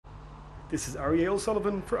This is Ari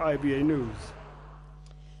O'Sullivan for IBA News.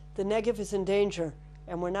 The Negev is in danger,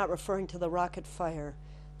 and we're not referring to the rocket fire.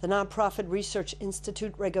 The nonprofit research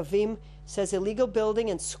institute Regavim says illegal building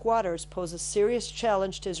and squatters pose a serious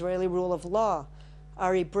challenge to Israeli rule of law.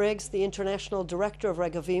 Ari Briggs, the international director of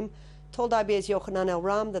Regavim, told IBA's Yochanan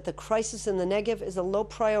El-Ram that the crisis in the Negev is a low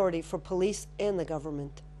priority for police and the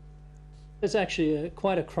government. There's actually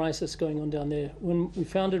quite a crisis going on down there. When we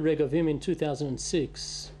founded Regavim in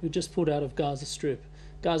 2006, we just pulled out of Gaza Strip.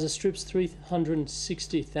 Gaza Strip's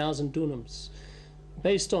 360,000 dunams.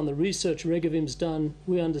 Based on the research Regavim's done,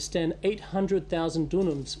 we understand 800,000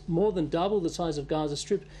 dunams, more than double the size of Gaza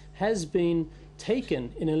Strip, has been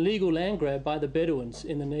taken in illegal land grab by the Bedouins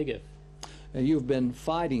in the Negev. You've been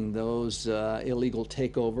fighting those illegal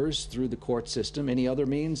takeovers through the court system. Any other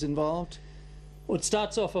means involved? Well, it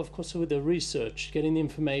starts off, of course, with the research, getting the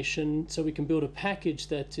information so we can build a package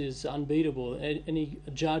that is unbeatable. Any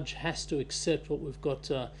judge has to accept what we've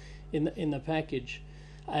got in the package.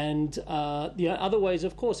 And the other ways,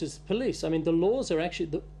 of course, is police. I mean, the laws are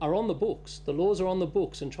actually are on the books. The laws are on the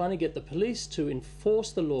books, and trying to get the police to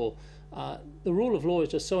enforce the law. The rule of law is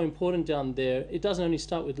just so important down there. It doesn't only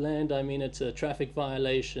start with land. I mean, it's traffic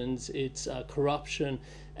violations, it's corruption,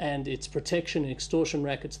 and it's protection and extortion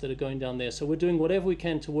rackets that are going down there. So we're doing whatever we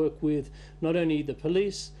can to work with not only the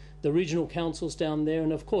police, the regional councils down there,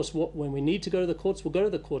 and of course, when we need to go to the courts, we'll go to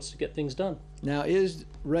the courts to get things done. Now, is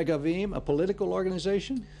Regavim a political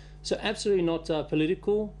organization? So absolutely not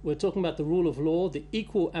political. We're talking about the rule of law, the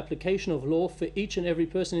equal application of law for each and every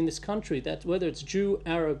person in this country, that whether it's Jew,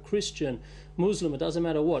 Arab, Christian, Muslim, it doesn't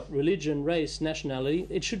matter what, religion, race, nationality,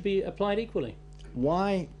 it should be applied equally.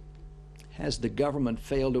 Why has the government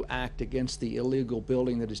failed to act against the illegal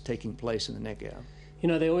building that is taking place in the Negev? You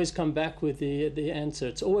know, they always come back with the answer.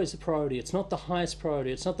 It's always a priority. It's not the highest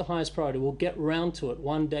priority. It's not the highest priority. We'll get round to it.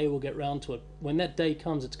 One day we'll get round to it. When that day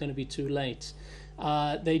comes, it's going to be too late.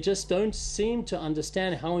 They just don't seem to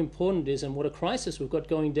understand how important it is and what a crisis we've got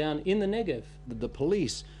going down in the Negev. The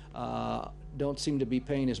police don't seem to be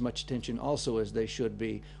paying as much attention also as they should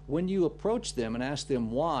be. When you approach them and ask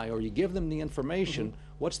them why, or you give them the information,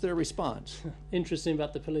 what's their response? Interesting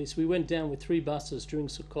about the police. We went down with 3 buses during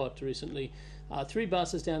Sukkot recently. 3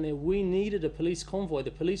 buses down there. We needed a police convoy.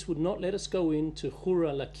 The police would not let us go into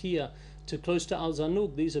Hura, Lakia, to close to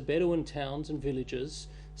Al-Zanug. These are Bedouin towns and villages.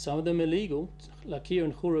 Some of them illegal, Lakia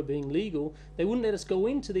and Hura being legal. They wouldn't let us go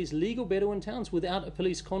into these legal Bedouin towns without a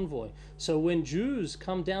police convoy. So when Jews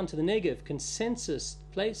come down to the Negev, consensus,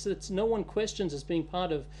 place that no one questions as being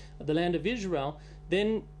part of the land of Israel,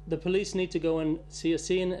 then the police need to go and see us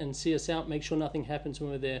in and see us out, make sure nothing happens when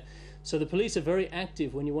we're there. So the police are very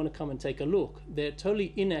active when you want to come and take a look. They're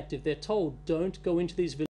totally inactive. They're told, don't go into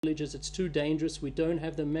these villages, it's too dangerous, we don't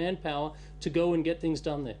have the manpower to go and get things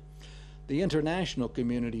done there. The international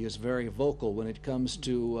community is very vocal when it comes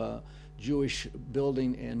to Jewish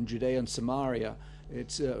building in Judea and Samaria.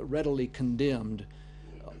 It's readily condemned.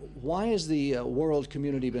 Why has the world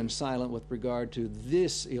community been silent with regard to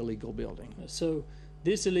this illegal building? So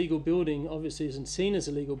this illegal building obviously isn't seen as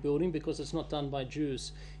illegal building because it's not done by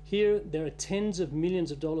Jews. Here there are tens of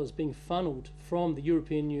millions of dollars being funneled from the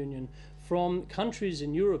European Union, from countries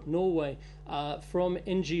in Europe, Norway, from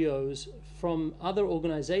NGOs, from other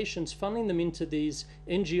organizations, funneling them into these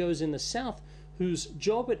NGOs in the south, whose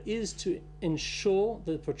job it is to ensure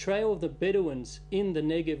the portrayal of the Bedouins in the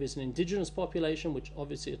Negev is an indigenous population, which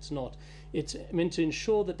obviously it's not. It's meant to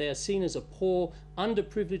ensure that they are seen as a poor,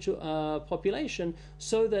 underprivileged population,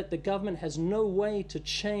 so that the government has no way to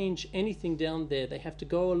change anything down there. They have to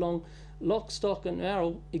go along lock, stock and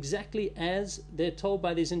barrel exactly as they're told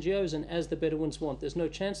by these NGOs and as the Bedouins want. There's no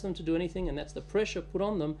chance for them to do anything, and that's the pressure put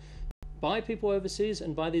on them by people overseas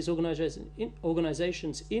and by these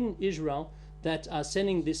organizations in Israel that are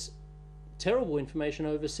sending this terrible information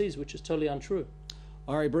overseas, which is totally untrue.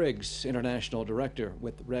 Ari Briggs, International Director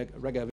with Regavim.